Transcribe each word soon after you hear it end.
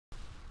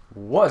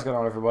What is going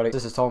on, everybody?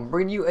 This is Tom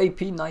bringing you a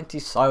P90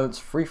 Silence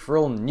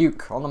free-for-all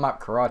nuke on the map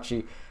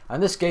Karachi,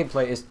 and this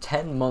gameplay is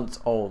 10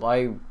 months old.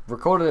 I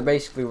recorded it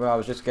basically when I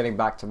was just getting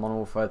back to Modern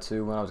Warfare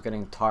 2, when I was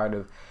getting tired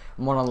of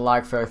Modern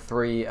Warfare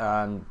 3,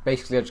 and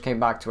basically I just came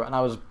back to it, and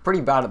I was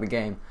pretty bad at the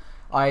game.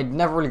 I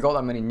never really got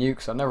that many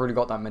nukes, I never really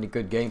got that many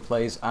good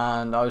gameplays,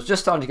 and I was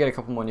just starting to get a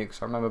couple more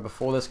nukes. I remember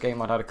before this game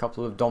I'd had a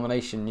couple of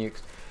domination nukes,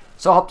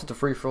 so I hopped into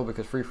free-for-all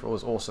because free-for-all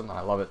is awesome and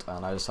I love it,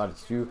 and I decided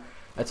to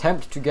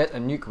attempt to get a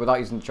nuke without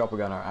using the chopper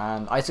gunner,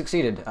 and I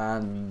succeeded.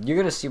 And you're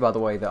going to see, by the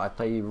way, that I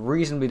play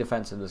reasonably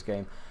defensive this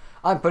game.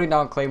 I'm putting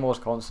down claymores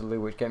constantly,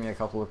 which get me a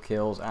couple of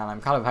kills, and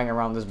I'm kind of hanging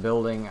around this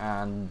building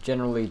and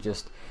generally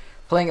just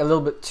playing a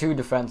little bit too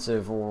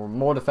defensive, or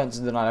more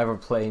defensive than I'd ever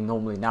play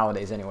normally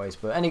nowadays anyways.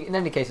 But in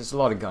any case, it's a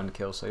lot of gun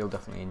kills, so you'll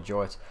definitely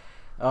enjoy it.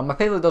 My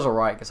payload does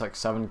alright, gets like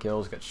 7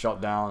 kills, gets shot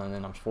down, and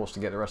then I'm forced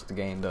to get the rest of the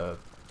game the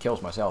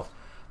kills myself.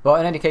 But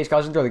in any case,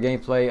 guys, enjoy the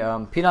gameplay.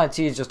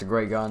 P90 is just a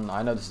great gun.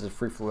 I know this is a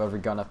free-for-all every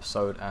gun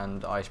episode,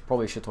 and I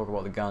probably should talk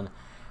about the gun.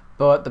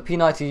 But the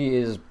P90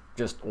 is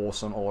just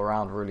awesome all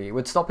around, really.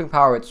 With stopping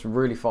power, it's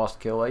really fast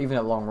kill. Even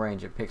at long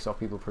range, it picks up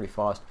people pretty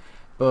fast.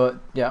 But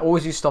yeah,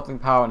 always use stopping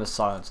power and a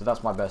silence. So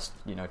that's my best,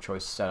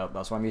 choice setup.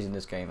 That's why I'm using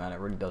this game, and it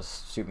really does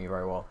suit me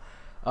very well.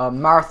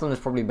 Marathon is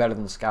probably better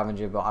than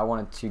Scavenger, but I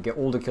wanted to get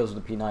all the kills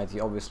with the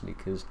P90, obviously,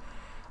 because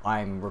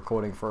I'm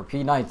recording for a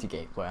P90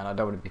 gameplay and I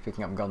don't want to be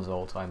picking up guns the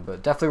whole time.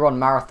 But definitely run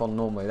Marathon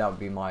normally. That would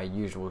be my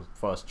usual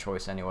first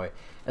choice anyway.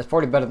 It's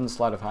probably better than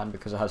Sleight of Hand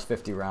because it has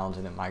 50 rounds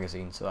in a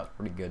magazine, so that's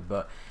pretty good.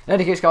 But in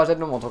any case, guys, I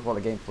don't want to talk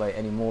about the gameplay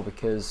anymore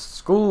because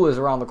school is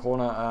around the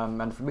corner,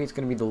 and for me it's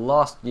going to be the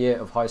last year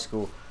of high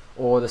school,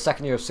 or the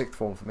second year of sixth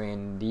form for me.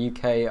 In the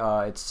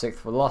UK, it's sixth.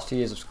 For the last 2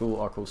 years of school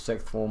are called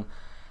sixth form.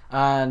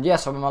 And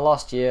yes, I'm in my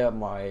last year,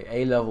 my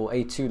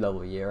A2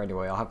 level year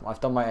anyway. I've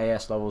done my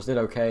AS levels, did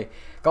okay.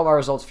 Got my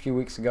results a few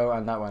weeks ago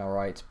and that went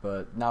alright,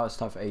 but now it's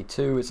time for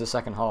A2. It's the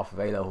second half of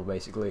A level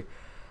basically.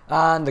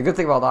 And the good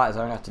thing about that is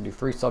I only have to do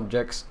 3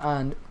 subjects,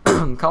 and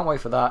can't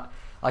wait for that.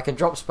 I can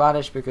drop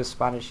Spanish because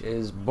Spanish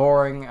is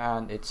boring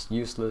and it's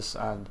useless,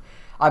 and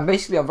I'm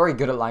very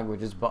good at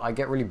languages, but I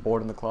get really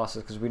bored in the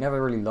classes because we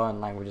never really learn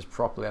languages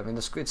properly. I mean,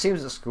 it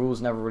seems that schools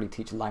never really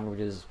teach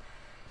languages.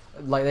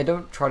 Like, they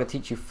don't try to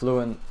teach you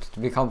to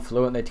become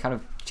fluent, they kind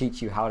of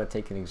teach you how to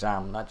take an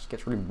exam, and that just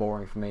gets really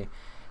boring for me.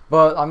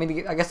 But, I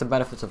mean, I guess the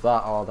benefits of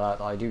that are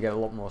that I do get a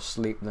lot more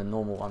sleep than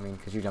normal. I mean,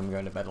 because usually I'm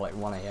going to bed at like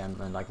 1 AM,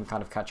 and I can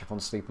kind of catch up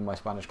on sleep in my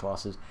Spanish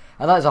classes.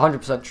 And that is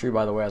 100% true,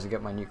 by the way, as I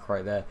get my nuke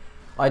right there.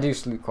 I do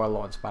sleep quite a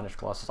lot in Spanish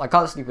classes. I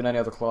can't sleep in any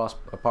other class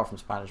apart from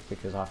Spanish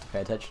because I have to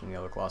pay attention in the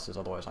other classes,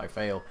 otherwise I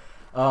fail.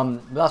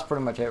 But that's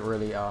pretty much it,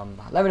 really.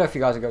 Let me know if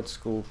you guys are going to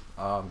school.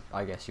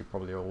 I guess you've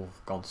probably all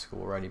gone to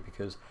school already,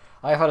 because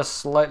I've had a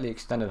slightly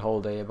extended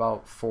holiday,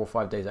 about 4 or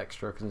 5 days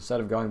extra, because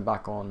instead of going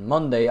back on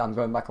Monday, I'm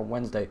going back on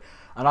Wednesday,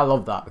 and I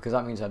love that because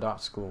that means I don't have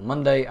to school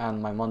Monday,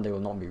 and my Monday will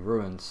not be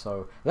ruined.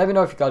 So let me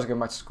know if you guys are going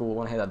back to school. I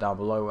want to hear that down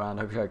below, and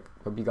hope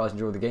you guys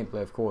enjoy the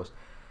gameplay, of course.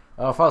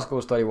 Final score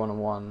is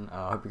 31-1.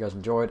 I hope you guys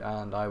enjoyed,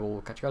 and I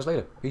will catch you guys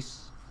later.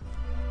 Peace.